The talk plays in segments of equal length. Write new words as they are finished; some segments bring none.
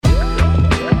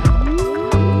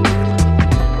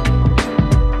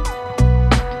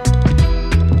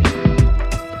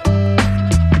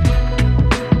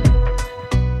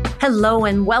Hello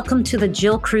and welcome to the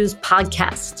Jill Cruz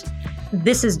podcast.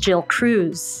 This is Jill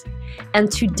Cruz. And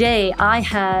today I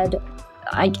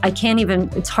can't even,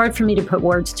 it's hard for me to put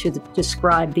words to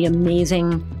describe the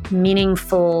amazing,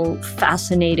 meaningful,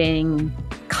 fascinating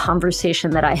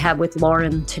conversation that I had with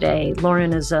Lauren today.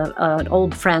 Lauren is an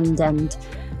old friend and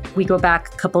we go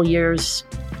back a couple years.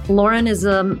 Lauren is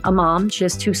a mom. She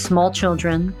has 2 small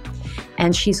children.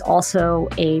 And she's also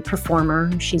a performer.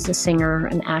 She's a singer,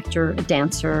 an actor, a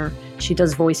dancer. She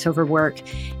does voiceover work.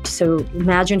 So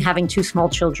imagine having 2 small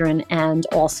children and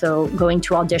also going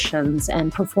to auditions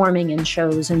and performing in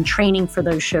shows and training for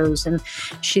those shows. And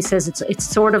she says it's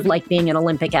sort of like being an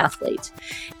Olympic athlete.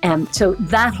 And so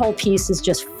that whole piece is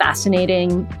just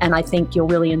fascinating. And I think you'll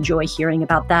really enjoy hearing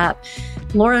about that.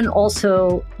 Lauren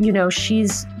also,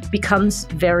 she's becomes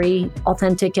very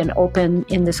authentic and open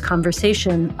in this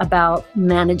conversation about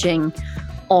managing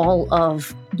all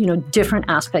of, different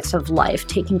aspects of life,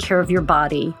 taking care of your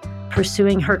body,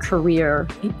 pursuing her career,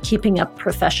 keeping up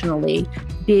professionally,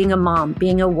 being a mom,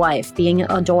 being a wife, being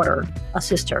a daughter, a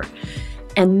sister,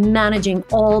 and managing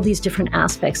all these different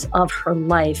aspects of her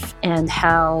life and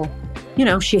how,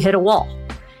 she hit a wall.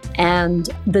 And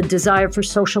the desire for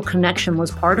social connection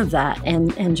was part of that.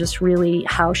 And just really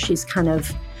how she's kind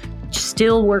of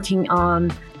still working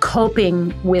on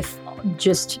coping with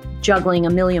just juggling a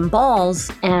million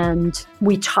balls. And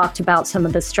we talked about some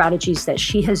of the strategies that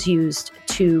she has used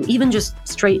to even just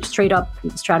straight up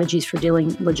strategies for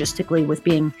dealing logistically with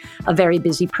being a very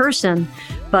busy person,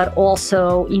 but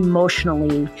also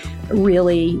emotionally,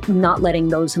 really not letting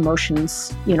those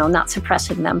emotions, not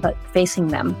suppressing them, but facing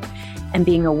them and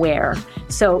being aware.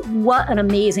 So what an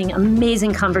amazing,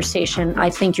 amazing conversation.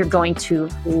 I think you're going to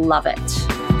love it.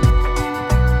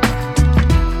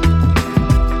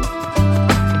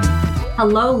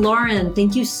 Hello, Lauren.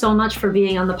 Thank you so much for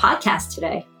being on the podcast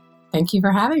today. Thank you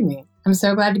for having me. I'm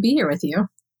so glad to be here with you.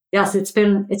 Yes, it's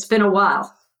been a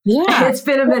while. Yeah. It's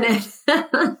been a minute.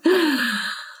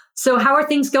 So how are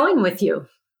things going with you?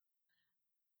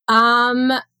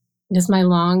 Does my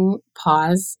long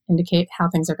pause indicate how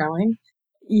things are going?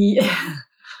 Yeah.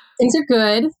 Things are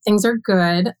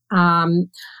good.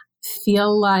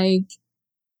 Feel like,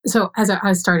 so as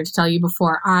I started to tell you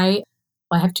before, I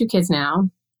have 2 kids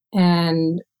now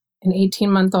and an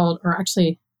 18-month-old, or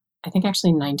actually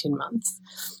 19 months,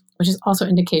 which is also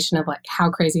indication of like how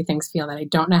crazy things feel that I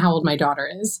don't know how old my daughter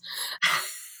is.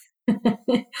 I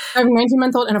have a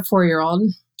 19-month-old and a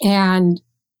 4-year-old, and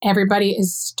everybody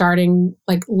is starting,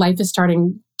 like life is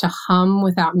starting to hum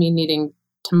without me needing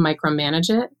to micromanage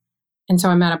it. And so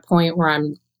I'm at a point where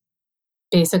I'm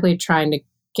basically trying to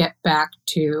get back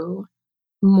to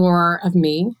more of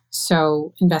me.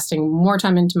 So investing more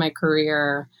time into my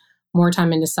career, more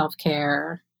time into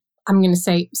self-care. I'm going to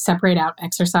say separate out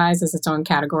exercise as its own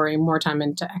category, more time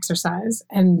into exercise.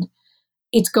 And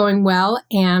it's going well.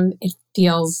 And it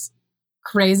feels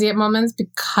crazy at moments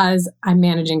because I'm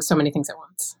managing so many things at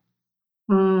once.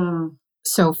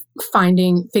 So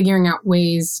figuring out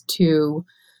ways to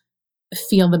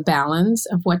feel the balance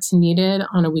of what's needed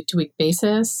on a week-to-week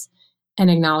basis and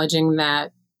acknowledging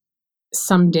that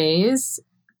some days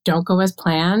don't go as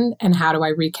planned, and how do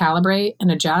I recalibrate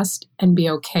and adjust and be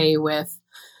okay with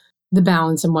the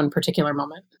balance in one particular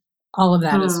moment. All of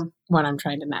that is what I'm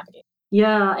trying to navigate.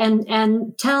 Yeah.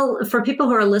 And tell, for people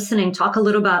who are listening, talk a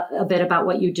bit about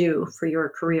what you do for your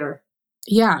career.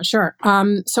 Yeah, sure.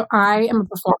 So I am a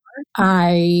performer.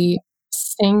 I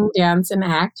sing, dance, and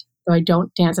act, though I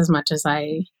don't dance as much as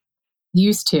I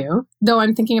used to, though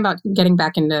I'm thinking about getting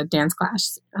back into dance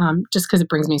class, just because it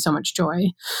brings me so much joy.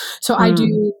 So I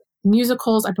do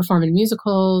musicals. I perform in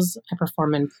musicals. I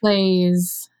perform in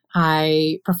plays.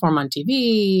 I perform on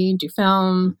TV, do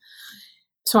film.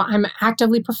 So I'm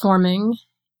actively performing,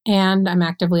 and I'm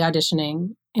actively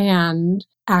auditioning, and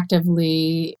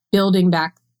actively building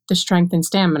back the strength and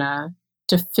stamina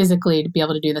to physically be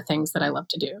able to do the things that I love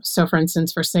to do. So for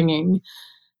instance, for singing,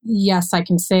 yes, I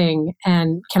can sing.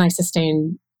 And can I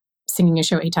sustain singing a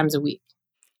show 8 times a week?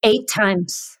 8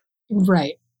 times.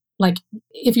 Right. Like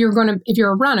if you're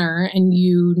a runner and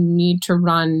you need to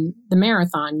run the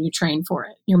marathon, you train for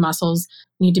it. Your muscles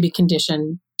need to be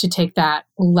conditioned to take that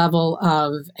level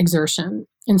of exertion.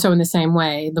 And so in the same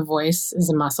way, the voice is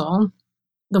a muscle.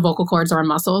 The vocal cords are a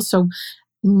muscle. So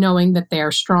knowing that they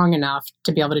are strong enough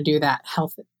to be able to do that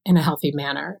in a healthy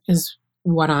manner is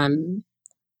what I'm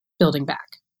building back.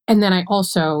 And then I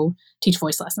also teach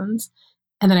voice lessons.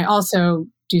 And then I also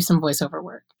do some voiceover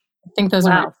work. I think those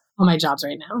are all my jobs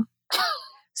right now.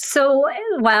 So,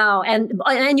 wow.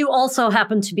 And you also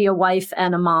happen to be a wife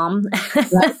and a mom.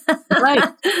 Right.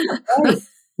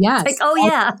 Yes. It's like, oh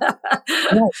yeah.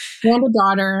 Right. And a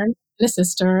daughter and a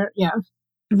sister. Yeah.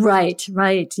 Right,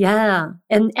 right. Yeah.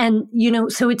 And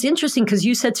so it's interesting because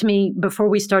you said to me before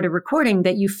we started recording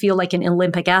that you feel like an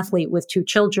Olympic athlete with two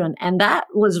children. And that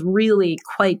was really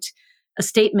quite a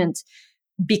statement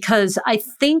because I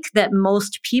think that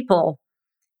most people,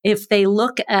 if they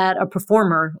look at a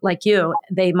performer like you,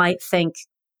 they might think,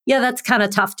 yeah, that's kind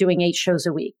of tough doing 8 shows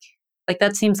a week. Like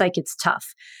that seems like it's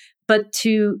tough. But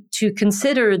to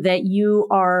consider that you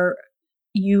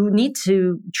need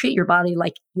to treat your body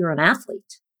like you're an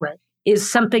athlete. Right.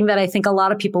 Is something that I think a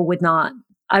lot of people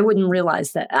I wouldn't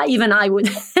realize that. Even I would,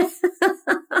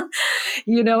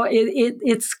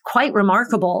 it's quite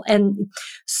remarkable. And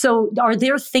so are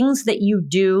there things that you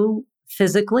do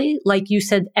physically? Like you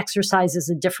said, exercise is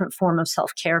a different form of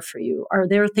self-care for you. Are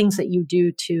there things that you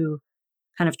do to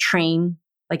kind of train,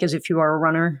 like as if you are a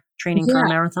runner training for a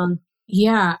marathon?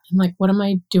 Yeah. I'm like, what am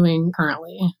I doing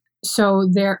currently? So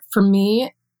for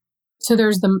me, so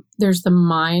there's the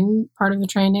mind part of the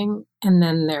training, and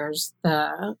then there's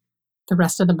the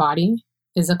rest of the body,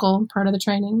 physical part of the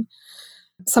training.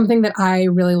 Something that I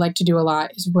really like to do a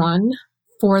lot is run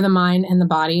for the mind and the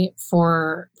body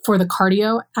for the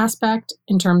cardio aspect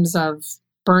in terms of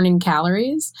burning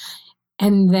calories,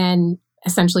 and then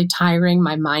essentially tiring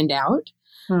my mind out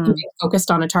and being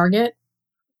focused on a target.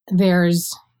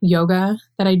 There's yoga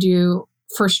that I do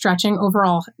for stretching,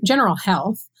 overall general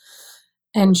health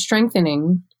and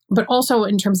strengthening, but also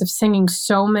in terms of singing,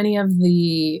 so much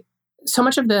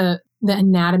of the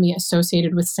anatomy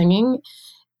associated with singing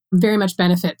very much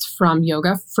benefits from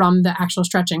yoga, from the actual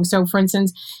stretching. So for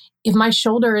instance, if my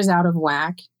shoulder is out of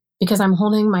whack because I'm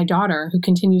holding my daughter who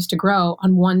continues to grow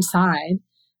on one side,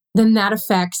 then that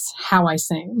affects how I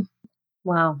sing.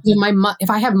 Wow. If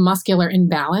I have muscular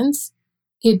imbalance,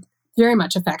 it very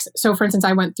much affects it. So for instance,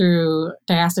 I went through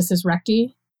diastasis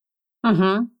recti.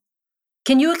 Mm-hmm.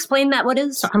 Can you explain that? What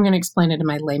is? So I'm going to explain it in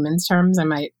my layman's terms.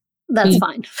 That's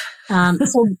fine.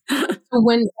 So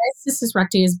when diastasis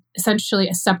recti is essentially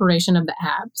a separation of the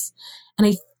abs,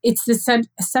 and it's a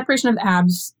separation of the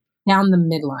abs down the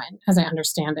midline, as I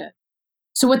understand it.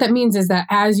 So what that means is that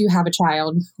as you have a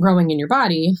child growing in your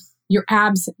body, your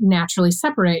abs naturally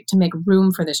separate to make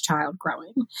room for this child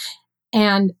growing.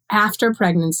 And after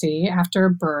pregnancy, after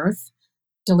birth,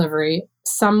 delivery,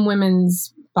 some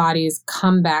women's bodies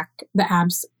come back, the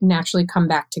abs naturally come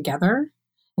back together.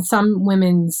 And some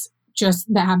women's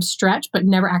the abs stretch, but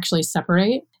never actually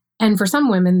separate. And for some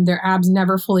women, their abs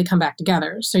never fully come back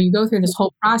together. So you go through this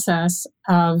whole process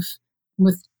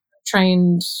with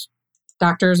trained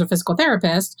doctors or physical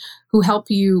therapists who help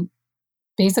you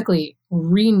basically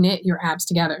re-knit your abs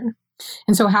together.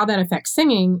 And so how that affects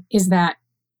singing is that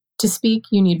to speak,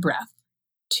 you need breath.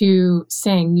 To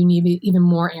sing, you need even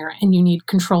more air, and you need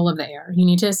control of the air. You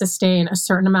need to sustain a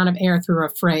certain amount of air through a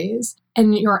phrase,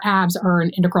 and your abs are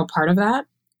an integral part of that.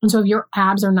 And so if your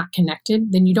abs are not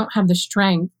connected, then you don't have the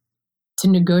strength to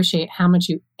negotiate how much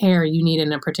air you need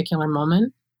in a particular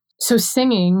moment. So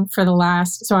singing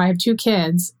so I have 2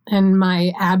 kids, and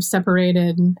my abs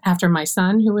separated after my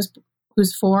son,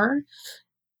 who's 4,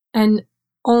 and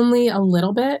only a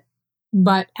little bit.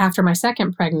 But after my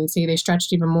second pregnancy, they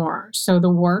stretched even more. So the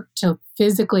ab work to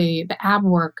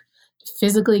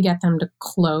physically get them to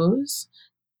close,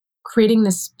 creating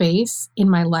the space in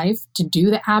my life to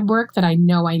do the ab work that I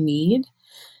know I need,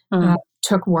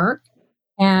 took work.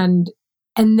 And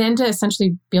then to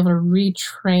essentially be able to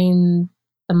retrain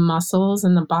the muscles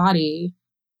in the body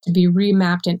to be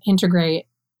remapped and integrate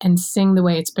and sing the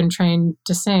way it's been trained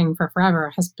to sing for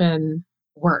forever has been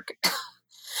work.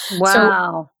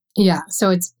 Wow.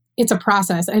 So it's a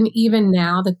process. And even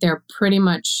now that they're pretty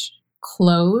much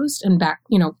closed and back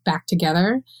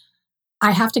together,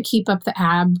 I have to keep up the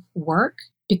ab work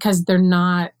because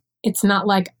it's not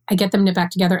like I get them knit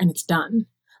back together and it's done.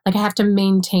 Like I have to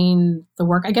maintain the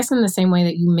work, I guess in the same way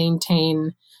that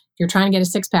if you're trying to get a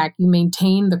 6-pack, you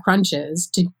maintain the crunches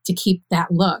to keep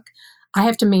that look. I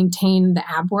have to maintain the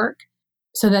ab work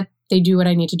so that they do what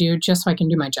I need to do just so I can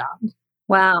do my job.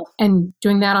 Wow. And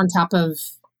doing that on top of,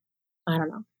 I don't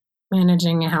know,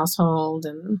 managing a household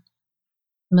and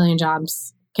a million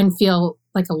jobs can feel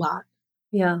like a lot.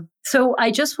 Yeah. So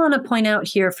I just want to point out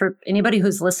here for anybody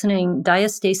who's listening,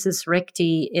 diastasis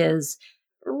recti is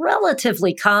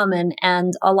relatively common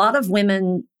and a lot of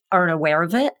women aren't aware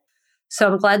of it. So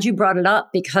I'm glad you brought it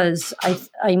up because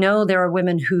I know there are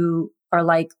women who are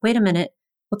like, wait a minute,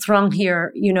 what's wrong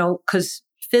here? Because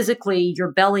physically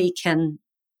your belly can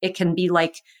be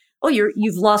like oh,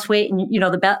 you've lost weight and,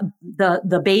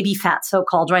 the baby fat,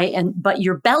 so-called, right? But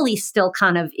your belly still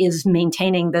kind of is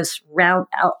maintaining this round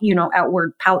out,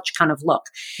 outward pouch kind of look.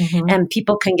 Mm-hmm. And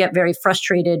people can get very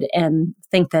frustrated and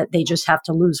think that they just have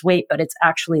to lose weight, but it's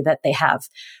actually that they have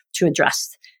to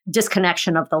address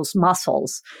disconnection of those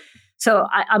muscles. So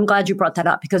I'm glad you brought that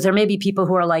up, because there may be people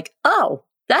who are like, oh,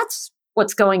 that's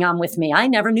what's going on with me. I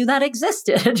never knew that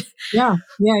existed. Yeah.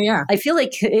 I feel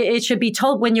like it should be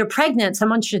told when you're pregnant,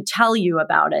 someone should tell you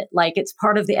about it. Like it's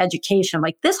part of the education.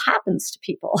 Like this happens to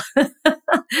people.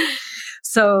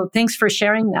 So thanks for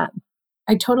sharing that.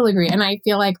 I totally agree. And I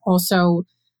feel like also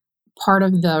part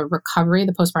of the recovery,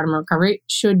 the postpartum recovery,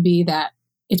 should be that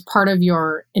it's part of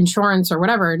your insurance or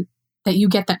whatever, that you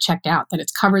get that checked out, that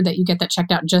it's covered, that you get that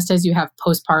checked out, just as you have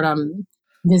postpartum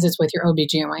visits with your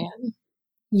OBGYN.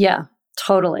 Yeah,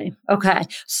 totally. Okay.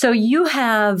 So you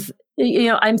have,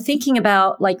 I'm thinking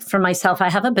about, like, for myself,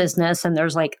 I have a business and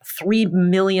there's like 3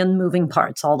 million moving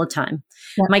parts all the time.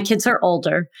 Yeah. My kids are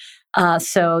older.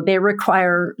 So they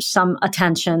require some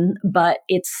attention, but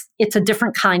it's a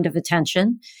different kind of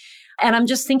attention. And I'm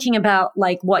just thinking about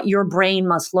like what your brain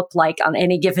must look like on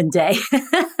any given day.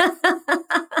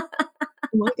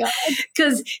 Oh my God.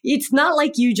 Because it's not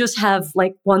like you just have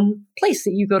like one place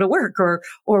that you go to work or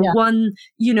Yeah. one,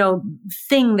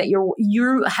 thing that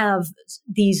you have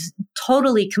these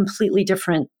totally completely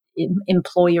different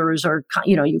employers, or,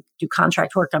 you do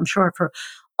contract work, I'm sure, for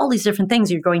all these different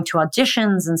things. You're going to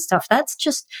auditions and stuff. That's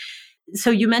just, so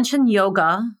you mentioned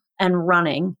yoga and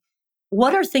running.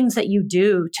 What are things that you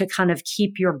do to kind of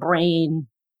keep your brain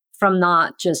from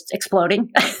not just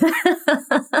exploding?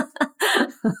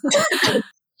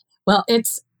 Well,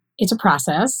 it's a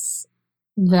process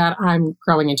that I'm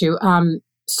growing into.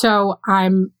 So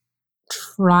I'm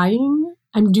trying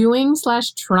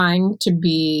to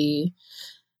be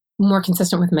more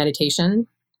consistent with meditation.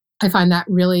 I find that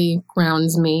really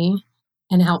grounds me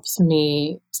and helps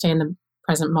me stay in the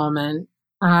present moment.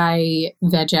 I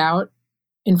veg out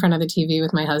in front of the TV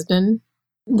with my husband.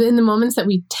 In the moments that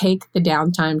we take the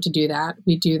downtime to do that,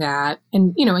 we do that.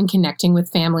 And, in connecting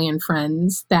with family and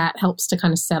friends, that helps to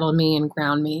kind of settle me and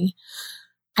ground me.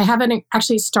 I haven't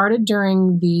actually started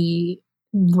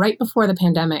right before the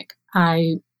pandemic.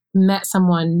 I met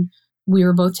someone, we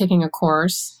were both taking a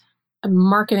course, a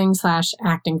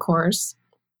marketing/acting course.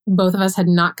 Both of us had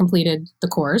not completed the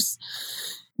course.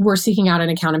 We're seeking out an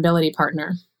accountability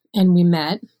partner, and we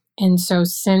met. And so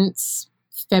since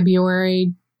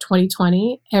February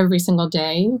 2020, every single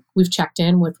day, we've checked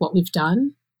in with what we've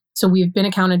done. So we've been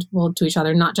accountable to each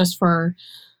other, not just for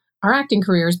our acting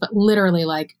careers, but literally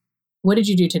like, what did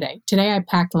you do today? Today, I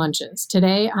packed lunches.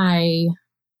 Today, I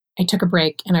took a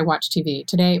break and I watched TV.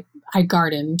 Today, I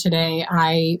gardened. Today,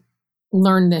 I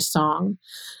learned this song.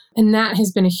 And that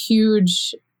has been a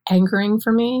huge anchoring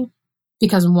for me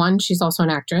because, one, she's also an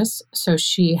actress. So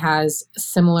she has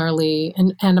similarly,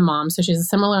 and a mom. So she has a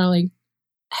similarly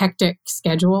hectic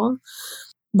schedule,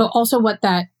 but also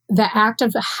the act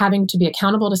of having to be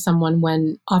accountable to someone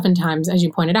when oftentimes, as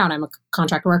you pointed out, I'm a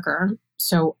contract worker.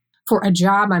 So for a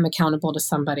job, I'm accountable to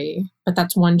somebody, but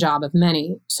that's one job of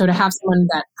many. So to have someone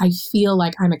that I feel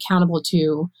like I'm accountable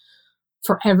to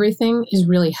for everything is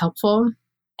really helpful.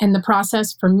 And the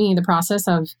process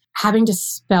of having to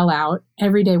spell out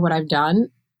every day what I've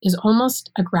done is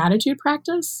almost a gratitude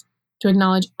practice to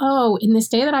acknowledge, oh, in this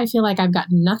day that I feel like I've got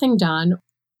nothing done,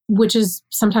 which is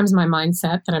sometimes my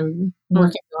mindset that I'm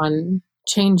working on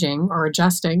changing or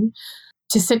adjusting,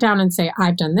 to sit down and say,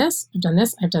 I've done this, I've done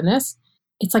this, I've done this.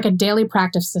 It's like a daily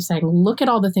practice of saying, look at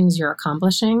all the things you're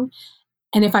accomplishing.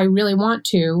 And if I really want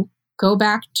to, go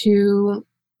back to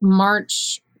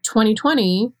March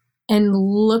 2020 and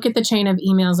look at the chain of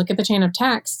emails, look at the chain of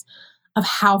texts of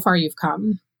how far you've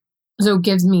come. So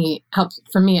it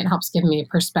helps give me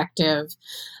perspective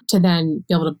to then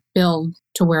be able to build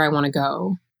to where I want to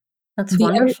go. That's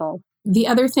wonderful. The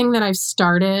other thing that I've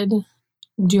started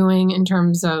doing in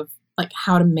terms of like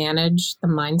how to manage the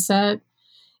mindset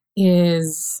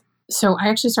is, so I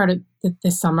actually started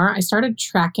this summer, I started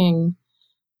tracking,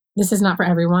 this is not for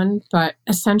everyone, but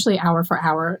essentially hour for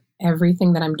hour,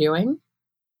 everything that I'm doing.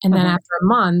 And then after a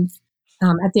month,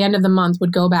 at the end of the month,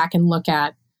 would go back and look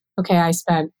at, okay, I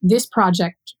spent, this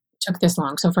project took this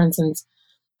long. So for instance,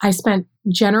 I spent,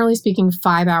 generally speaking,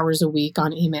 5 hours a week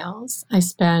on emails. I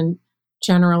spent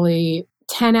generally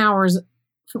 10 hours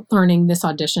learning this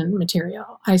audition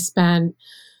material. I spent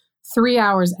 3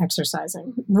 hours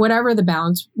exercising, whatever the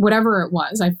balance, whatever it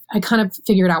was. I kind of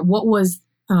figured out what was,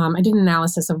 I did an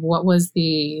analysis of what were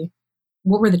the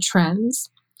trends.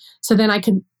 So then I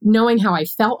could, knowing how I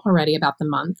felt already about the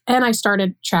month, and I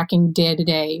started tracking day to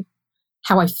day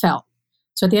how I felt.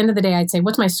 So at the end of the day, I'd say,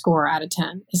 what's my score out of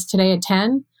 10? Is today a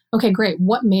 10? Okay, great.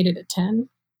 What made it a 10?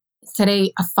 Is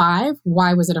today a 5?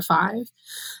 Why was it a 5?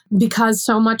 Because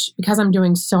I'm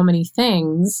doing so many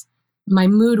things, my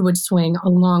mood would swing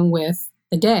along with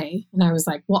the day. And I was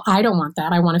like, well, I don't want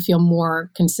that. I want to feel more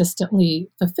consistently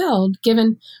fulfilled,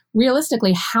 given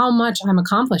realistically how much I'm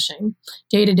accomplishing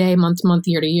day to day, month to month,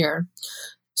 year to year.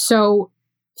 So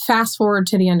fast forward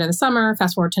to the end of the summer,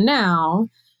 fast forward to now,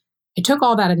 I took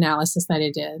all that analysis that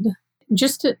I did.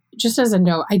 Just as a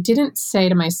note, I didn't say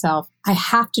to myself, I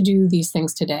have to do these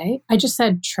things today. I just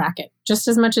said, track it. Just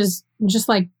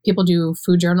like people do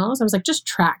food journals. I was like, just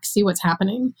track, see what's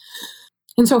happening.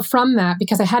 And so from that,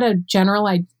 because I had a general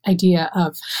idea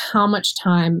of how much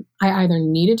time I either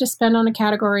needed to spend on a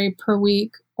category per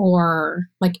week, or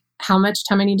like how much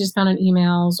time I needed to spend on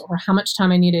emails, or how much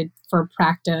time I needed for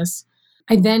practice,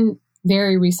 I then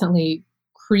very recently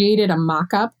created a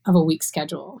mock-up of a week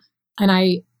schedule. And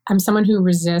I'm someone who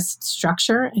resists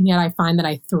structure, and yet I find that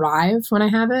I thrive when I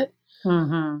have it.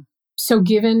 Mm-hmm. So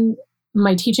given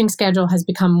my teaching schedule has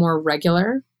become more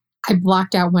regular, I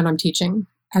blocked out when I'm teaching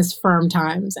as firm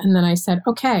times. And then I said,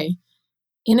 okay,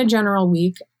 in a general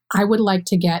week, I would like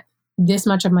to get this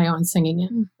much of my own singing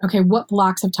in. Okay, what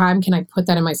blocks of time can I put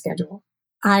that in my schedule?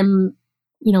 I'm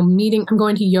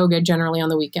going to yoga generally on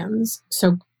the weekends.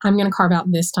 So I'm going to carve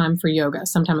out this time for yoga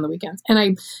sometime on the weekends. And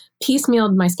I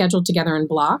piecemealed my schedule together in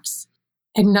blocks.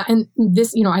 And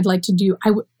this, I'd like to do,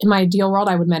 in my ideal world,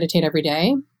 I would meditate every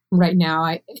day. Right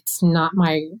now, it's not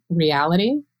my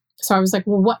reality. So I was like,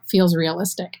 well, what feels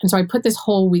realistic? And so I put this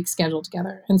whole week schedule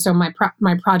together. And so my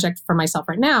project for myself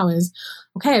right now is,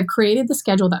 okay, I've created the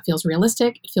schedule that feels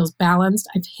realistic. It feels balanced.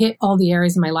 I've hit all the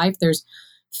areas in my life. There's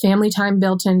family time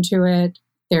built into it.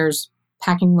 There's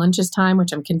packing lunches time,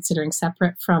 which I'm considering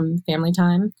separate from family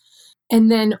time. And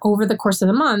then over the course of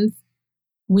the month,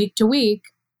 week to week,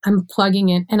 I'm plugging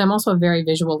in. And I'm also a very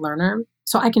visual learner.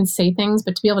 So I can say things,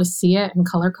 but to be able to see it and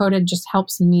color coded just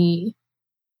helps me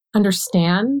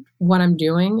understand what I'm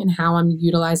doing and how I'm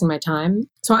utilizing my time.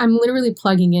 So I'm literally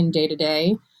plugging in day to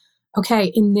day. Okay,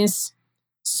 in this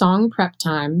song prep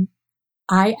time,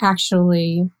 I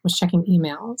actually was checking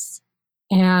emails.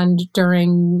 And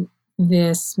during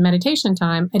this meditation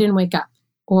time, I didn't wake up.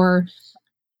 Or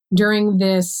during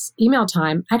this email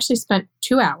time, I actually spent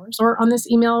 2 hours. Or on this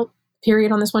email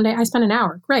period on this one day, I spent an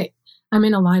hour. Great. I'm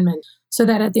in alignment. So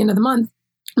that at the end of the month,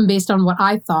 based on what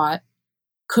I thought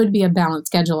could be a balanced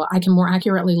schedule, I can more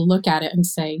accurately look at it and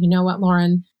say, you know what,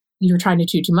 Lauren, you're trying to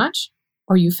do too much,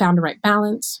 or you found the right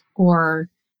balance, or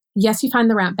yes, you find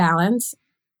the right balance.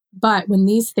 But when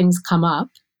these things come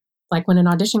up, like when an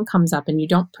audition comes up and you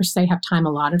don't per se have time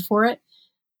allotted for it,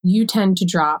 you tend to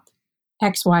drop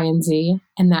X, Y, and Z,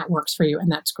 and that works for you. And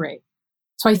that's great.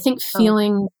 So I think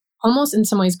feeling almost in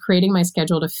some ways creating my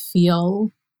schedule to feel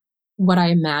what I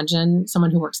imagine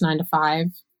someone who works 9 to 5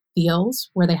 feels,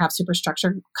 where they have super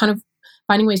structure, kind of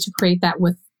finding ways to create that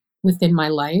within my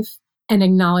life, and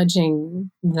acknowledging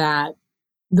that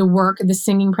the work, the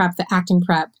singing prep, the acting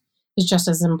prep is just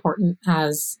as important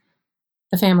as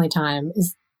the family time,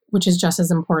 which is just as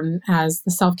important as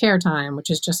the self-care time, which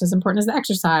is just as important as the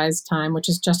exercise time, which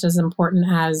is just as important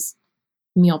as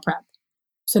meal prep.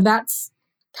 So that's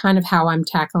kind of how I'm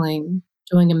tackling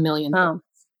doing a million things.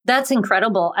 That's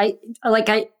incredible.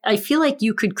 I feel like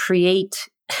you could create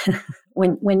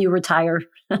when you retire.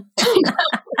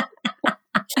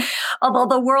 Although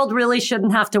the world really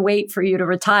shouldn't have to wait for you to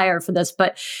retire for this,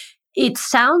 but it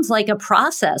sounds like a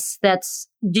process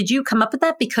did you come up with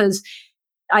that? Because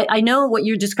I know what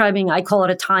you're describing, I call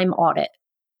it a time audit.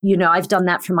 I've done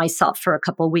that for myself for a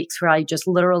couple of weeks where I just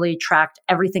literally tracked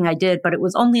everything I did, but it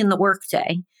was only in the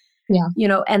workday. Yeah.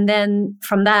 And then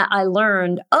from that, I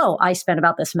learned, I spent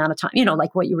about this amount of time,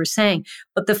 like what you were saying.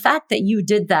 But the fact that you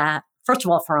did that, first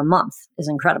of all, for a month is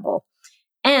incredible.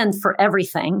 And for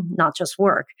everything, not just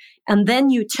work. And then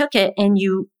you took it and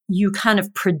you kind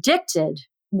of predicted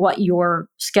what your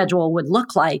schedule would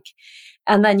look like.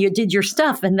 And then you did your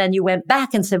stuff. And then you went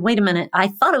back and said, wait a minute, I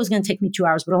thought it was going to take me 2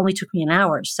 hours, but it only took me an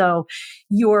hour. So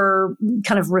you're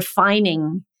kind of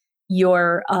refining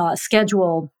your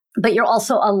schedule, but you're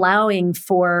also allowing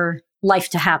for life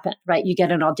to happen, right? You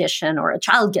get an audition or a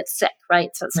child gets sick, right?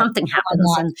 So something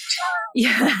happens. And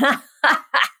yeah.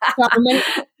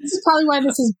 This is probably why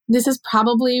this is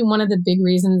probably one of the big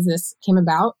reasons this came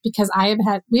about, because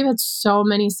we've had so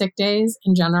many sick days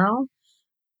in general.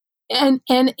 And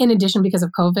in addition, because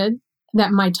of COVID,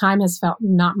 that my time has felt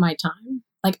not my time.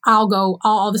 Like I'll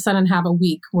all of a sudden have a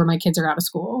week where my kids are out of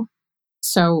school.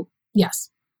 So yes,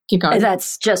 keep going.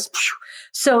 That's just,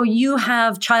 so you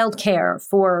have childcare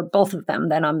for both of them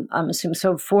then, I'm assuming.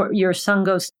 So for your son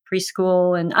goes to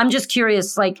preschool, and I'm just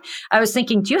curious, like I was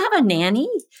thinking, do you have a nanny?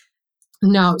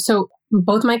 No. So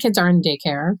both my kids are in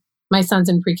daycare. My son's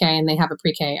in pre-K and they have a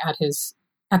pre-K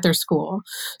at their school.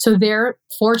 So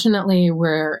fortunately,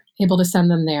 we're able to send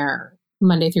them there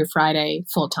Monday through Friday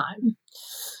full time.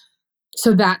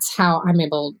 So that's how I'm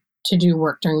able to do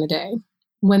work during the day.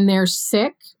 When they're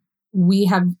sick,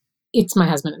 it's my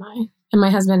husband and I. And my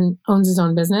husband owns his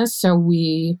own business, so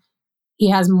he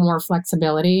has more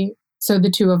flexibility. So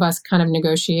the two of us kind of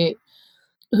negotiate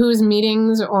whose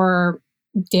meetings or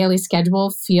daily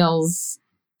schedule feels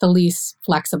the least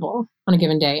flexible on a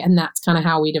given day. And that's kind of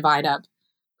how we divide up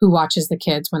who watches the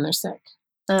kids when they're sick.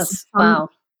 Wow.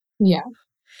 Yeah.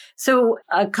 So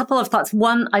a couple of thoughts.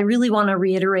 One, I really want to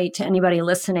reiterate to anybody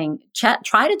listening,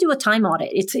 try to do a time audit.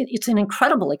 It's an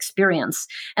incredible experience.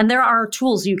 And there are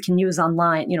tools you can use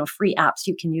online, free apps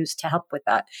you can use to help with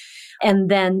that. And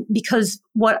then, because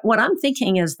what I'm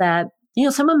thinking is that,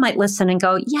 someone might listen and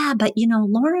go, yeah, but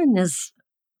Lauren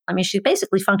she's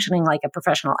basically functioning like a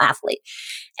professional athlete,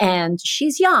 and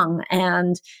she's young,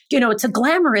 and, it's a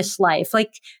glamorous life.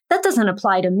 Like, that doesn't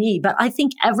apply to me. But I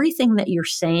think everything that you're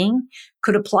saying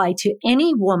could apply to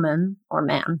any woman or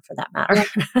man for that matter.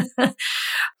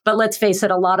 But let's face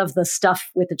it, a lot of the stuff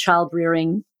with the child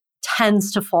rearing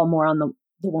tends to fall more on the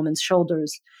woman's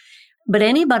shoulders. But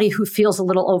anybody who feels a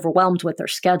little overwhelmed with their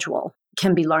schedule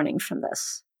can be learning from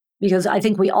this, because I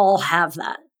think we all have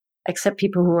that. Except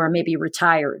people who are maybe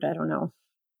retired. I don't know.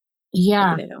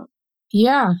 Yeah. Maybe they don't.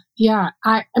 Yeah. Yeah.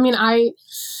 I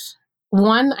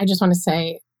just want to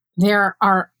say there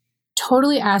are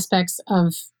totally aspects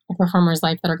of a performer's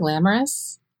life that are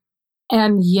glamorous.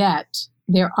 And yet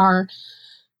there are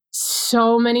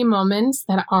so many moments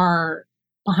that are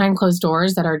behind closed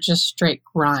doors that are just straight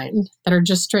grind, that are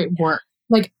just straight work.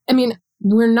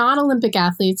 We're not Olympic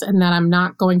athletes, and that I'm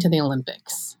not going to the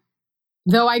Olympics.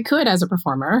 Though I could as a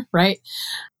performer, right?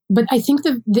 But I think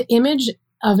the image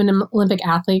of an Olympic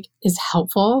athlete is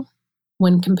helpful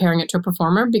when comparing it to a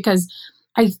performer, because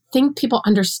I think people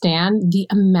understand the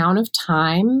amount of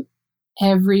time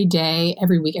every day,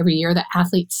 every week, every year that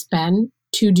athletes spend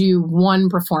to do one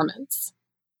performance,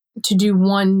 to do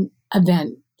one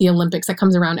event, the Olympics that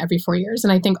comes around every 4 years.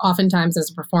 And I think oftentimes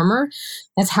as a performer,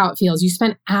 that's how it feels. You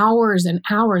spend hours and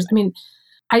hours.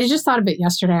 I just thought of it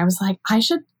yesterday. I was like, I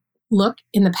should look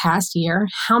in the past year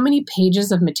how many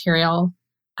pages of material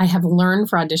I have learned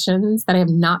for auditions that I have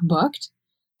not booked.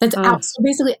 That's out. So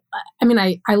basically,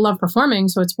 I love performing,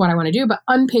 so it's what I want to do, but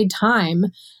unpaid time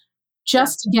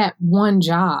just to get one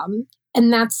job.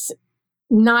 And that's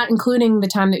not including the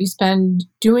time that you spend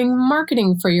doing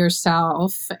marketing for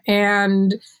yourself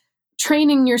and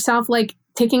training yourself, like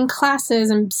taking classes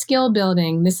and skill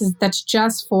building. That's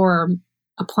just for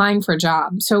applying for a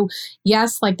job. So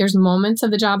yes, like there's moments of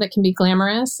the job that can be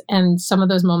glamorous, and some of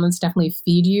those moments definitely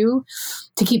feed you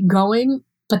to keep going,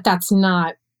 but that's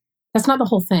not the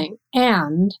whole thing.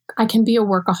 And I can be a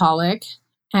workaholic,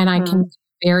 and I can be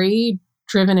very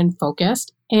driven and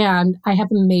focused, and I have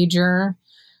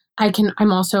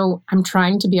I'm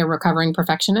trying to be a recovering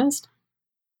perfectionist.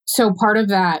 So part of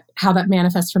that, how that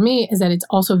manifests for me, is that it's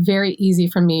also very easy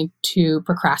for me to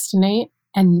procrastinate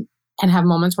and have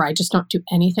moments where I just don't do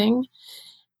anything.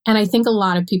 And I think a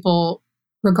lot of people,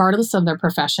 regardless of their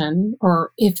profession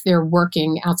or if they're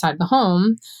working outside the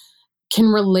home, can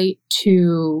relate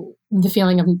to the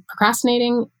feeling of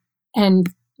procrastinating and,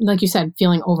 like you said,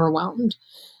 feeling overwhelmed.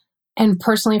 And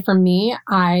personally for me,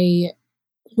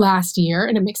 last year,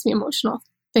 and it makes me emotional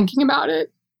thinking about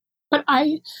it, but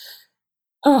I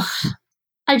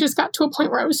just got to a point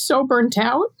where I was so burnt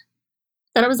out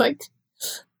that I was like,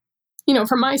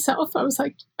 for myself,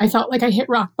 I felt like I hit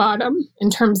rock bottom in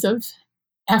terms of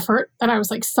effort, that I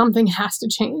was like, something has to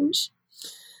change.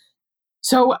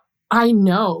 So I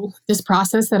know this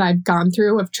process that I've gone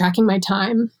through of tracking my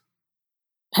time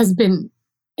has been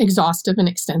exhaustive and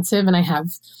extensive. And I have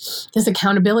this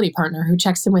accountability partner who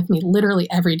checks in with me literally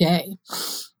every day,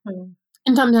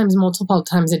 and sometimes multiple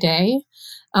times a day.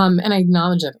 And I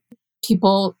acknowledge that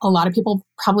a lot of people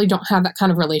probably don't have that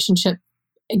kind of relationship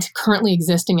currently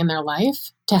existing in their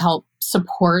life to help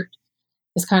support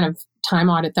this kind of time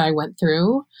audit that I went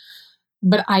through.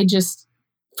 But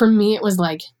for me, it was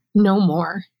like, no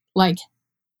more. Like,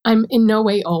 I'm in no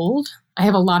way old. I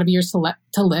have a lot of years to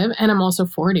live, and I'm also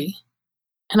 40.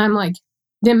 And I'm like,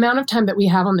 the amount of time that we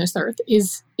have on this earth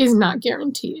is not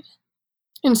guaranteed.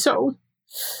 And so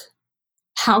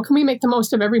how can we make the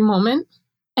most of every moment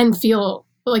and feel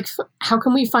like, how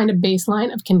can we find a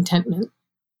baseline of contentment?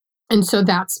 And so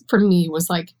that's for me was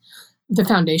like the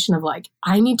foundation of like,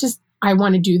 I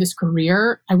want to do this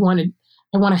career. I want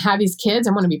to have these kids.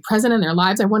 I want to be present in their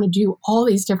lives. I want to do all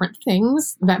these different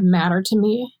things that matter to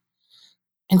me.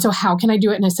 And so how can I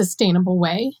do it in a sustainable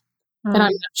way that I'm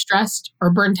not stressed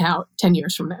or burnt out 10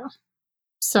 years from now?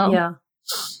 So yeah.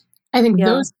 I think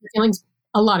those feelings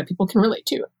a lot of people can relate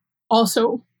to.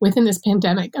 Also within this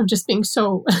pandemic of just being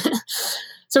so,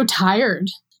 so tired.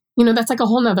 You know, that's like a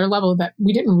whole nother level that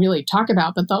we didn't really talk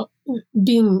about, but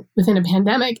being within a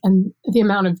pandemic and the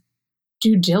amount of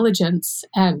due diligence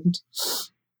and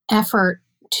effort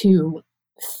to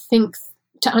think,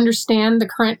 to understand the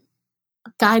current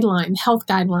health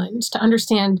guidelines, to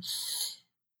understand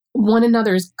one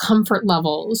another's comfort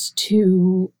levels,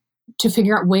 to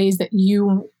figure out ways that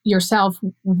you yourself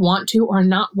want to or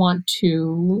not want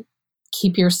to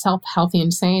keep yourself healthy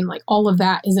and sane. Like all of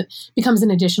that becomes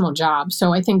an additional job.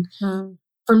 So I think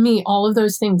for me, all of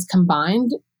those things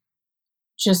combined,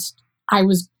 I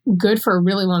was good for a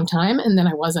really long time and then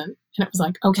I wasn't. And it was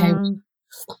like, okay,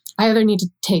 I either need to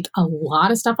take a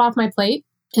lot of stuff off my plate.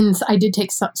 And I did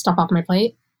take stuff off my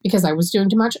plate because I was doing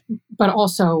too much, but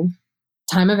also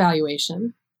time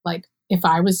evaluation. Like if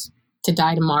I was to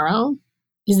die tomorrow,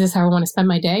 is this how I want to spend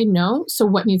my day? No. So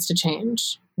what needs to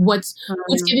change? What's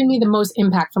giving me the most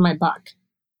impact for my buck?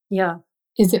 Yeah.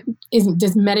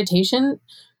 Does meditation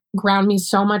ground me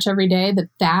so much every day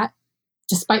that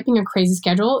despite being a crazy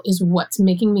schedule is what's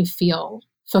making me feel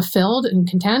fulfilled and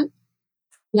content?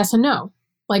 Yes and no.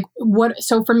 Like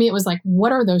so for me, it was like,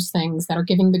 what are those things that are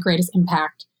giving the greatest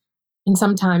impact in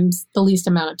sometimes the least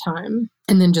amount of time?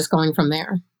 And then just going from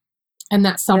there. And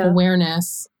that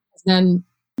self-awareness, then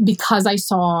because I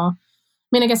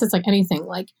guess it's like anything,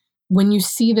 like when you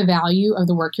see the value of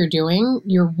the work you're doing,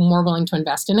 you're more willing to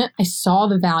invest in it. I saw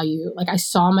the value, like I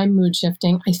saw my mood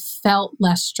shifting. I felt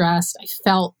less stressed. I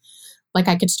felt like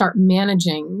I could start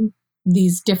managing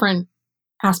these different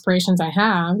aspirations I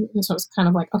have. And so it's kind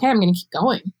of like, okay, I'm going to keep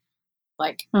going.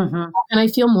 Like, how can I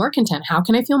feel more content? How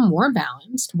can I feel more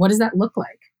balanced? What does that look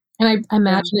like? And I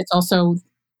imagine it's also,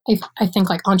 I think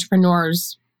like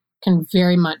entrepreneurs can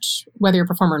very much, whether you're a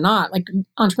performer or not, like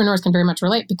entrepreneurs can very much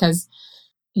relate because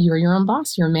you're your own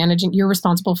boss. You're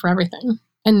responsible for everything.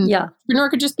 And entrepreneur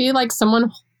could just be like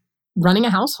someone running a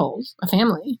household, a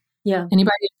family. Yeah.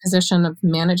 Anybody in a position of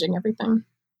managing everything.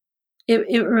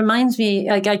 It reminds me,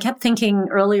 like I kept thinking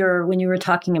earlier when you were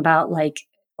talking about like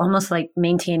almost like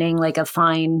maintaining like a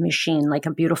fine machine, like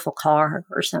a beautiful car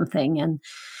or something. And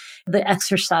the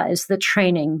exercise, the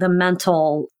training, the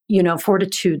mental,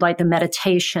 fortitude, like the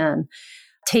meditation,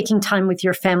 taking time with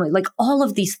your family, like all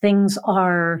of these things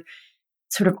are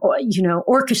sort of,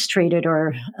 orchestrated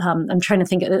or I'm trying to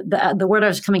think, the word I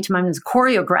was coming to mind is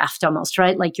choreographed almost,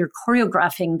 right? Like you're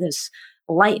choreographing this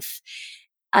life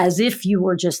as if you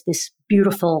were just this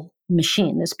beautiful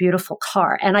machine, this beautiful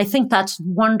car. And I think that's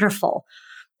wonderful.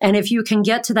 And if you can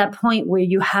get to that point where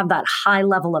you have that high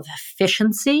level of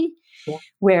efficiency,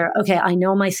 where, okay, I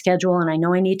know my schedule and I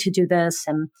know I need to do this,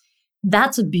 and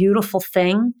that's a beautiful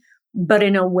thing. But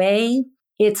in a way,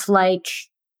 it's like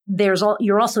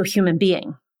you're also a human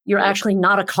being. You're actually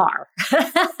not a car,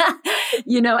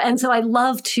 and so I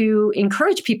love to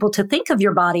encourage people to think of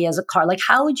your body as a car. Like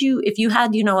how would you, if you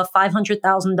had, a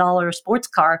 $500,000 sports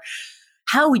car,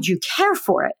 how would you care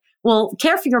for it? Well,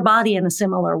 care for your body in a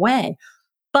similar way.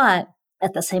 But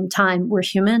at the same time, we're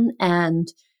human and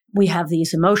we have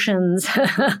these emotions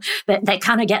that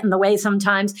kind of get in the way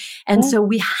sometimes. And so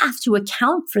we have to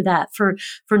account for that, for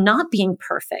not being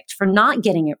perfect, for not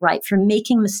getting it right, for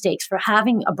making mistakes, for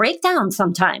having a breakdown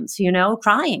sometimes,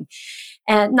 crying.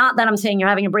 And not that I'm saying you're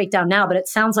having a breakdown now, but it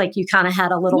sounds like you kind of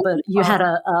had a little bit, you had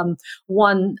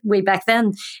one way back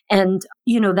then. And,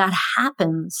 that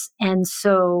happens. And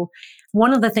so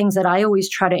one of the things that I always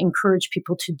try to encourage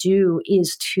people to do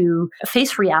is to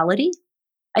face reality.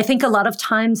 I think a lot of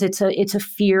times it's a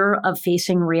fear of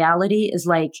facing reality is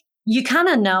like, you kind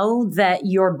of know that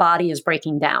your body is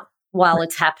breaking down while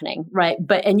it's happening, right?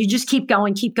 And you just keep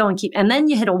going, and then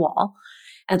you hit a wall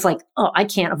and it's like, oh, I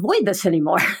can't avoid this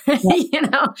anymore,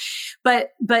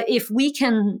 But if we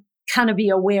can kind of be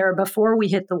aware before we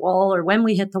hit the wall or when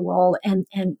we hit the wall and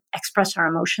express our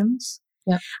emotions,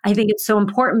 I think it's so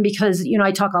important because,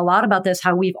 I talk a lot about this,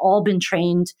 how we've all been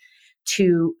trained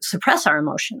to suppress our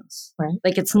emotions. Right.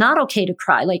 Like it's not okay to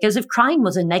cry, like as if crying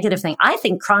was a negative thing. I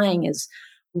think crying is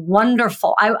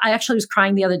wonderful. I actually was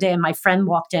crying the other day and my friend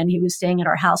walked in, he was staying at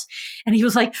our house and he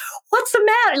was like, what's the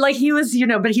matter? Like he was,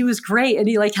 but he was great. And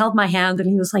he like held my hand and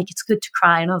he was like, it's good to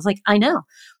cry. And I was like, I know,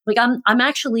 like I'm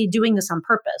actually doing this on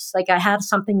purpose. Like I had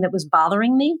something that was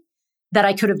bothering me that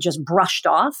I could have just brushed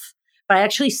off, But I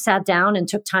actually sat down and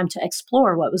took time to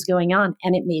explore what was going on,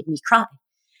 and it made me cry.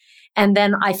 And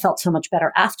then I felt so much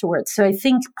better afterwards. So I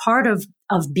think part of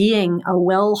being a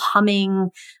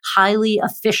well-humming, highly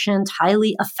efficient,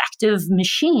 highly effective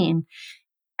machine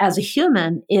as a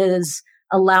human is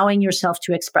allowing yourself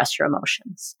to express your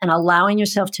emotions and allowing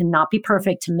yourself to not be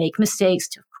perfect, to make mistakes,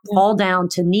 to fall down,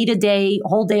 to need a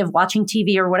whole day of watching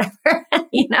TV or whatever,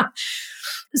 you know?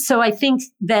 So I think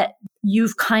that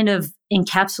you've kind of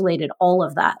encapsulated all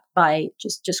of that by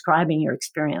just describing your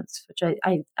experience, which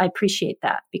I appreciate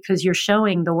that, because you're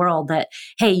showing the world that,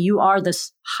 hey, you are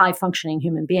this high functioning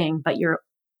human being, but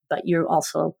you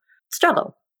also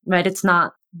struggle, right? It's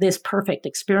not this perfect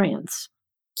experience.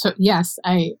 So yes,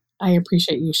 I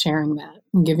appreciate you sharing that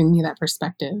and giving me that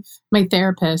perspective. My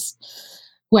therapist,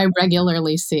 who I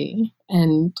regularly see,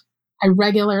 and I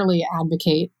regularly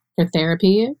advocate for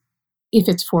therapy if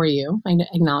it's for you. I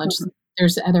acknowledge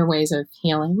there's other ways of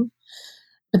healing,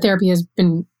 but therapy has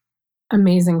been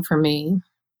amazing for me.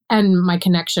 And my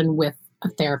connection with a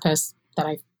therapist that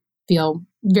I feel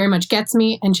very much gets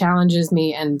me and challenges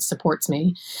me and supports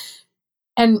me.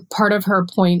 And part of her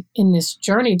point in this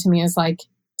journey to me is like,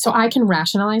 so I can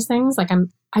rationalize things. Like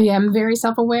I am very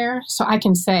self-aware. So I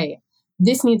can say,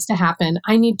 this needs to happen.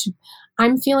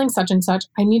 I'm feeling such and such.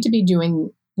 I need to be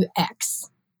doing the X.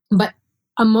 But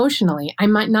emotionally, I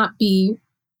might not be,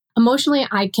 I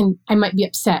might be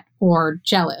upset or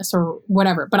jealous or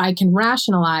whatever, but I can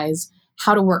rationalize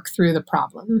how to work through the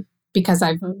problem because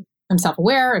I'm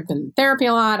self-aware. I've been in therapy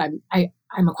a lot. I'm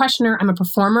a questioner. I'm a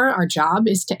performer. Our job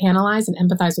is to analyze and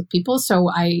empathize with people. So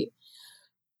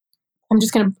I'm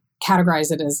just going to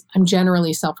categorize it as I'm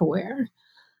generally self-aware.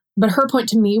 But her point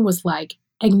to me was like,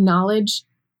 acknowledge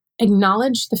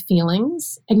the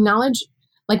feelings, acknowledge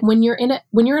like when you're in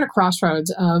a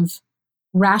crossroads of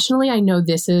rationally, I know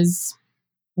this is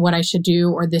what I should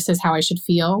do, or this is how I should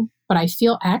feel, but I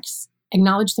feel X,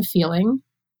 acknowledge the feeling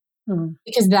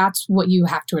because that's what you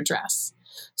have to address.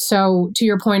 So to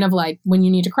your point of like, when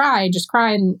you need to cry, just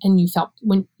cry. And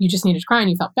when you just needed to cry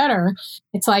and you felt better,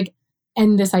 it's like,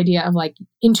 and this idea of like,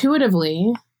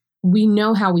 intuitively, we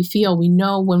know how we feel. We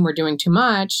know when we're doing too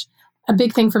much. A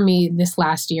big thing for me this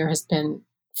last year has been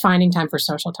finding time for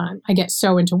social time. I get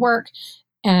so into work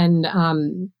and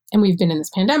we've been in this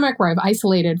pandemic where I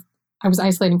was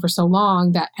isolating for so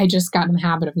long that I just got in the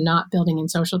habit of not building in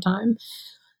social time.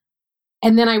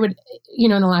 And then I would,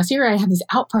 in the last year, I had these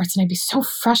outbursts and I'd be so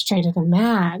frustrated and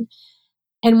mad.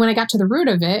 And when I got to the root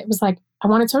of it, it was like, I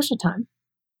wanted social time.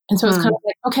 And so it's kind of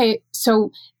like, okay,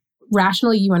 so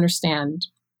rationally, you understand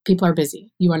people are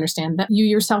busy. You understand that you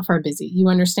yourself are busy. You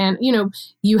understand,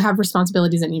 you have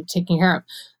responsibilities that need to be taken care of.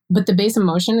 But the base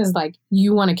emotion is like,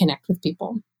 you want to connect with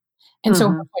people. And so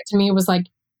her point to me was like,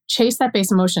 chase that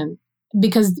base emotion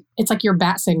because it's like your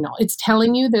bat signal. It's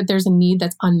telling you that there's a need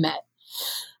that's unmet.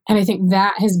 And I think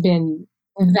that across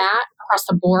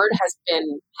the board has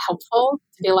been helpful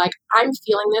to be like, I'm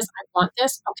feeling this. I want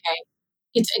this. Okay.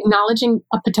 It's acknowledging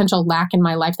a potential lack in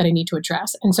my life that I need to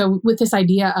address. And so with this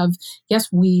idea of, yes,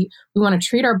 we want to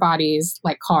treat our bodies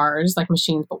like cars, like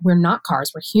machines, but we're not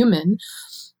cars, we're human.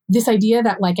 This idea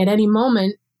that like at any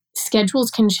moment, schedules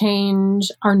can change,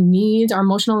 our needs, our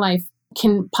emotional life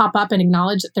can pop up and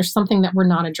acknowledge that there's something that we're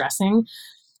not addressing.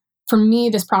 For me,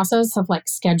 this process of like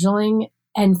scheduling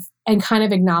and kind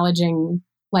of acknowledging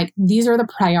like, these are the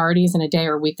priorities in a day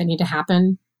or a week that need to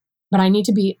happen. But I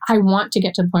want to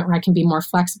get to the point where I can be more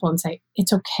flexible and say,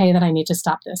 it's okay that I need to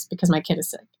stop this because my kid is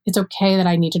sick. It's okay that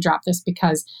I need to drop this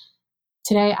because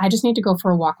today I just need to go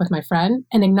for a walk with my friend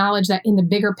and acknowledge that in the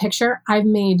bigger picture, I've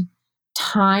made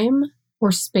time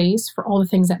or space for all the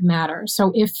things that matter.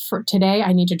 So if for today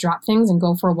I need to drop things and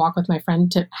go for a walk with my friend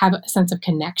to have a sense of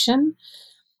connection,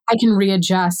 I can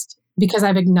readjust because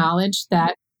I've acknowledged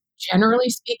that generally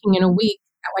speaking in a week,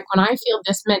 like when I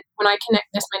connect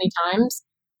this many times,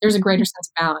 there's a greater sense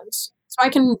of balance. So I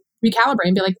can recalibrate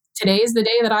and be like, today is the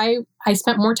day that I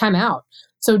spent more time out.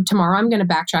 So tomorrow I'm going to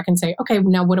backtrack and say, okay,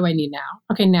 now what do I need now?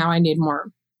 Okay, now I need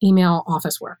more email,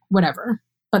 office work, whatever.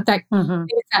 But that,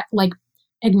 that like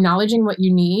acknowledging what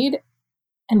you need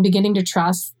and beginning to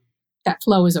trust that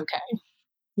flow is okay.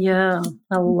 Yeah,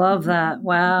 I love that.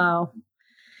 Wow.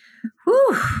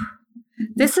 Whew.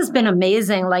 This has been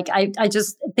amazing. Like, I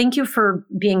just thank you for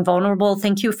being vulnerable.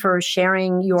 Thank you for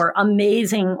sharing your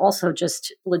amazing, also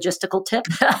just logistical tip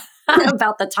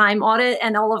about the time audit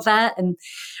and all of that and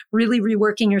really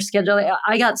reworking your schedule.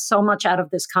 I got so much out of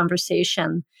this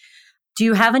conversation. Do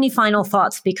you have any final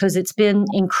thoughts? Because it's been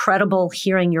incredible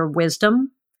hearing your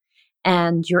wisdom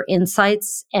and your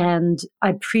insights. And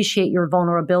I appreciate your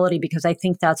vulnerability because I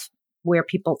think that's where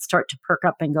people start to perk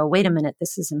up and go, wait a minute,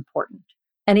 this is important.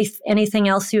 Anything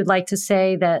else you'd like to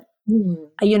say that,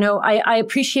 I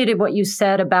appreciated what you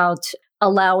said about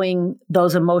allowing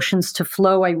those emotions to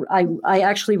flow. I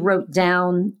actually wrote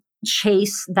down,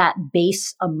 chase that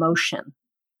base emotion.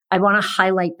 I want to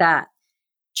highlight that.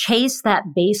 Chase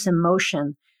that base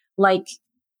emotion. Like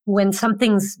when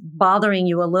something's bothering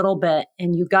you a little bit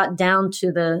and you got down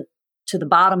to the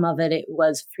bottom of it, it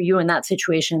was for you in that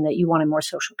situation that you wanted more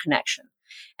social connection.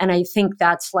 And I think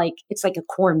that's like, it's like a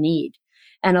core need.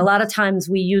 And a lot of times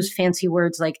we use fancy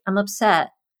words like, I'm upset,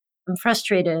 I'm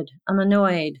frustrated, I'm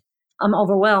annoyed, I'm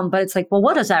overwhelmed. But it's like, well,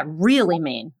 what does that really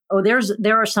mean? Oh,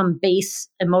 there are some base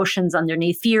emotions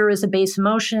underneath. Fear is a base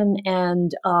emotion.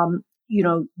 And,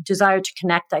 desire to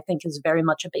connect, I think, is very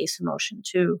much a base emotion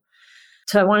too.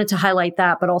 So I wanted to highlight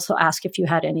that, but also ask if you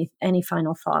had any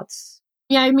final thoughts.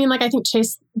 Yeah, I mean, like, I think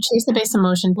chase the base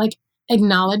emotion, like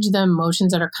acknowledge the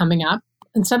emotions that are coming up.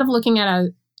 Instead of looking at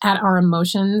our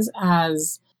emotions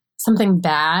as something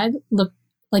bad,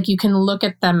 you can look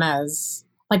at them as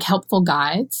like helpful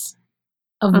guides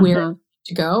of where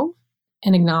to go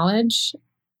and acknowledge.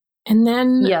 And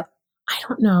then, I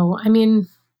don't know. I mean,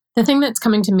 the thing that's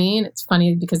coming to me, and it's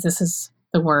funny because this is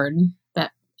the word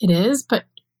that it is, but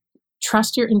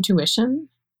trust your intuition.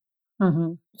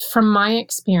 From my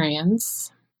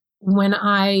experience, when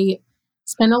I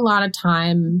spend a lot of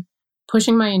time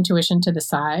pushing my intuition to the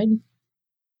side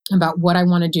about what I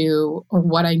want to do or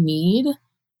what I need,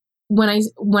 when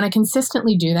I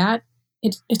consistently do that,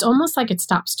 it's almost like it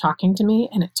stops talking to me,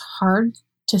 and it's hard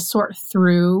to sort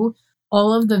through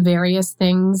all of the various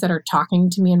things that are talking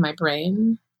to me in my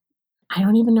brain. I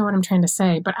don't even know what I'm trying to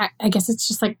say, but I guess it's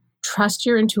just like trust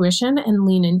your intuition and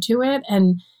lean into it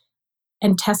and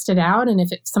test it out. And if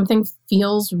something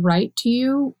feels right to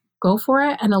you, go for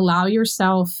it and allow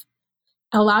yourself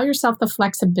the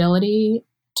flexibility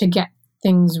to get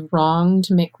things wrong,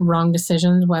 to make wrong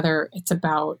decisions, whether it's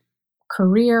about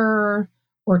career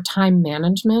or time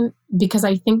management. Because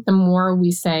I think the more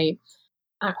we say,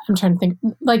 I'm trying to think,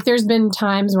 like there's been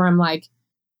times where I'm like,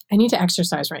 I need to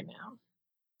exercise right now.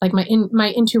 Like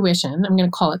my intuition, I'm going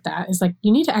to call it that, is like,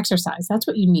 you need to exercise. That's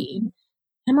what you need.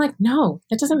 I'm like, no,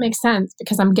 that doesn't make sense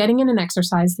because I'm getting in an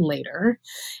exercise later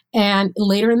in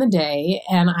the day.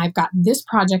 And I've got this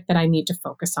project that I need to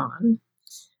focus on.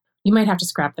 You might have to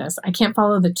scrap this. I can't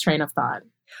follow the train of thought.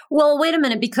 Well, wait a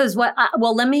minute, because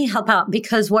let me help out,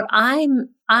 because what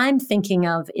I'm thinking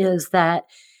of is that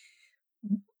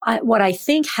what I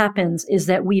think happens is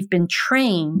that we've been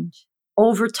trained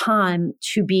over time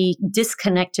to be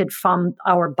disconnected from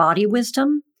our body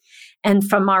wisdom and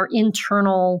from our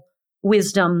internal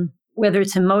wisdom, whether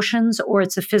it's emotions or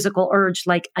it's a physical urge,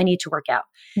 like I need to work out.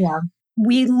 Yeah.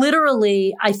 We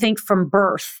literally, I think from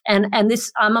birth, and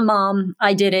this, I'm a mom,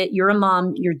 I did it, you're a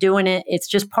mom, you're doing it. It's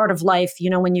just part of life.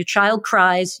 When your child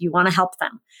cries, you want to help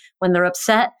them. When they're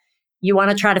upset, you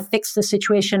want to try to fix the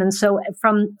situation. And so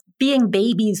from being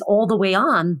babies all the way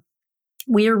on,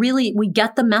 we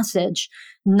get the message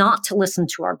not to listen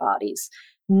to our bodies,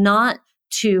 not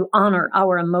to honor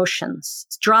our emotions,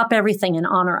 drop everything and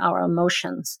honor our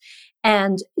emotions.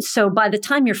 And so by the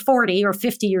time you're 40 or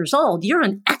 50 years old, you're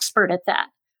an expert at that.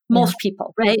 Most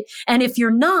people, right? And if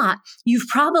you're not, you've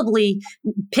probably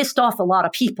pissed off a lot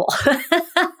of people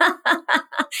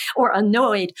or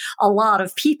annoyed a lot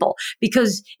of people,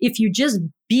 because if you just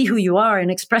be who you are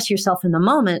and express yourself in the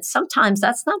moment, sometimes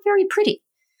that's not very pretty.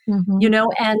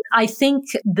 And I think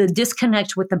the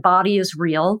disconnect with the body is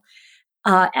real.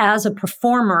 As a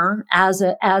performer,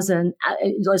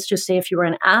 let's just say if you were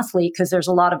an athlete, because there's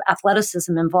a lot of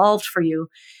athleticism involved for you,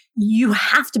 you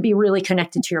have to be really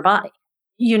connected to your body.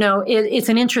 It's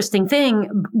an interesting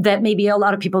thing that maybe a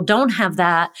lot of people don't have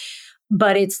that,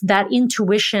 but it's that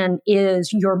intuition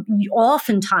is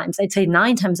oftentimes, I'd say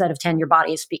 9 times out of 10, your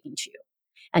body is speaking to you.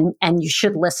 And you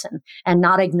should listen and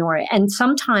not ignore it. And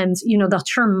sometimes, the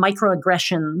term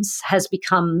microaggressions has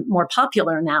become more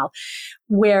popular now,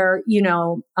 where,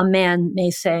 a man may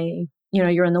say,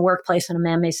 you're in the workplace and a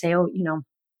man may say, oh,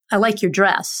 I like your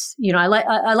dress. I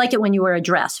like it when you wear a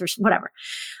dress or whatever.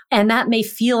 And that may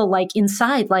feel like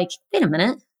inside, like, wait a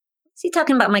minute, is he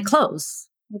talking about my clothes?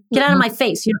 Get out of my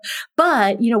face.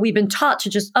 But, we've been taught to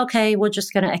just, okay, we're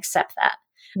just going to accept that.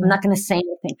 I'm not going to say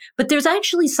anything, but there's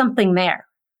actually something there.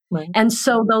 Right. And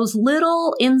so those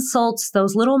little insults,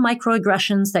 those little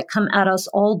microaggressions that come at us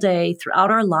all day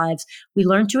throughout our lives, we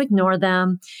learn to ignore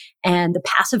them. And the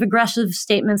passive aggressive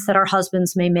statements that our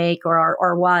husbands may make, or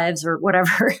our wives or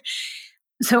whatever.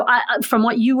 So from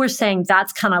what you were saying,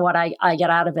 that's kind of what I get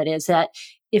out of it, is that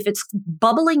if it's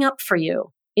bubbling up for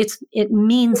you, it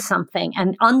means something.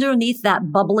 And underneath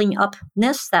that bubbling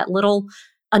upness, that little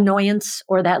annoyance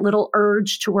or that little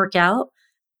urge to work out,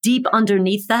 deep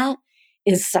underneath that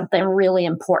is something really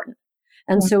important.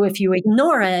 And so if you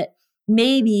ignore it,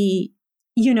 maybe,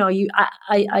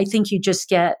 I think you just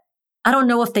get, I don't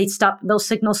know if those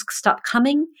signals stop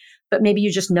coming, but maybe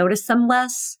you just notice them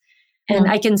less. And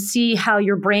I can see how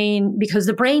your brain, because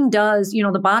the brain does,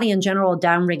 the body in general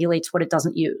downregulates what it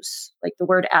doesn't use, like the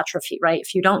word atrophy, right?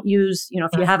 If you don't use,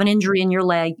 if you have an injury in your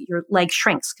leg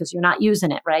shrinks because you're not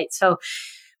using it, right? So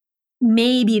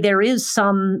maybe there is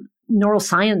some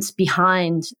neuroscience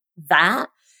behind that,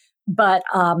 but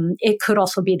it could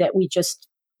also be that we just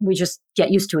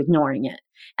get used to ignoring it.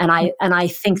 And I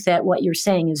think that what you're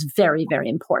saying is very, very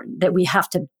important, that we have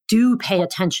to pay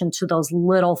attention to those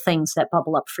little things that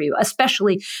bubble up for you.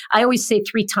 Especially, I always say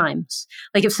 3 times.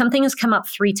 Like if something has come up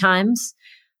 3 times,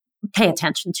 pay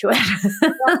attention to it.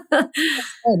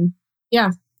 Yeah.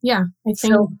 I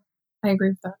think I agree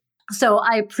with that. So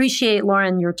I appreciate,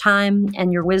 Lauren, your time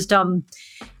and your wisdom.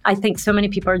 I think so many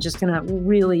people are just going to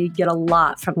really get a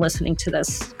lot from listening to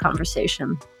this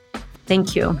conversation.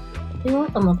 Thank you. You're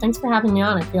welcome. Well, thanks for having me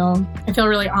on. I feel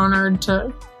really honored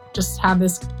to just have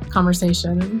this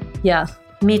conversation. Yeah,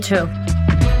 me too.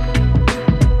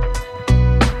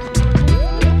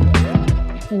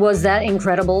 Was that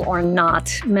incredible or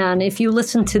not? Man, if you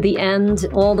listen to the end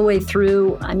all the way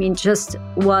through, I mean, just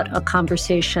what a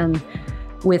conversation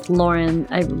with Lauren.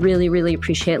 I really, really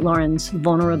appreciate Lauren's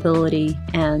vulnerability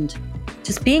and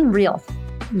just being real.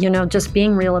 Just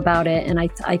being real about it. And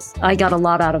I got a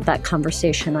lot out of that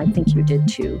conversation. I think you did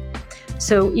too.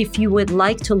 So if you would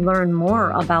like to learn more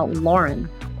about Lauren,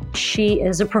 she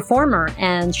is a performer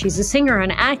and she's a singer,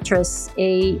 an actress,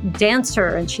 a dancer,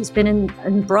 and she's been in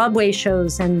Broadway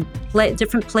shows and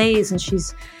different plays, and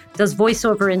does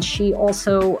voiceover, and she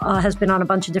also has been on a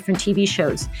bunch of different TV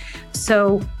shows.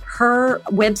 So her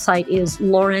website is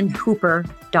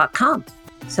laurenhooper.com.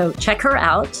 So check her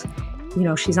out.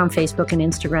 She's on Facebook and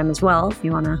Instagram as well if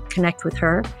you want to connect with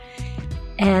her.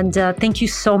 And thank you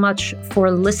so much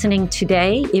for listening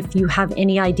today. If you have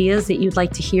any ideas that you'd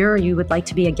like to hear or you would like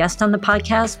to be a guest on the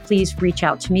podcast, please reach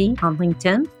out to me on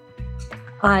LinkedIn.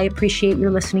 I appreciate your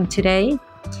listening today.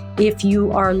 If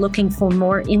you are looking for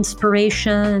more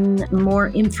inspiration, more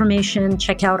information,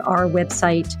 check out our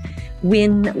website,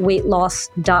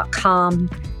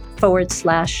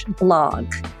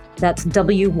 wynweightloss.com/blog. That's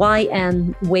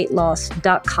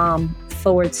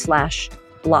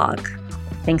wynweightloss.com/blog.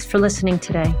 Thanks for listening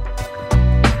today.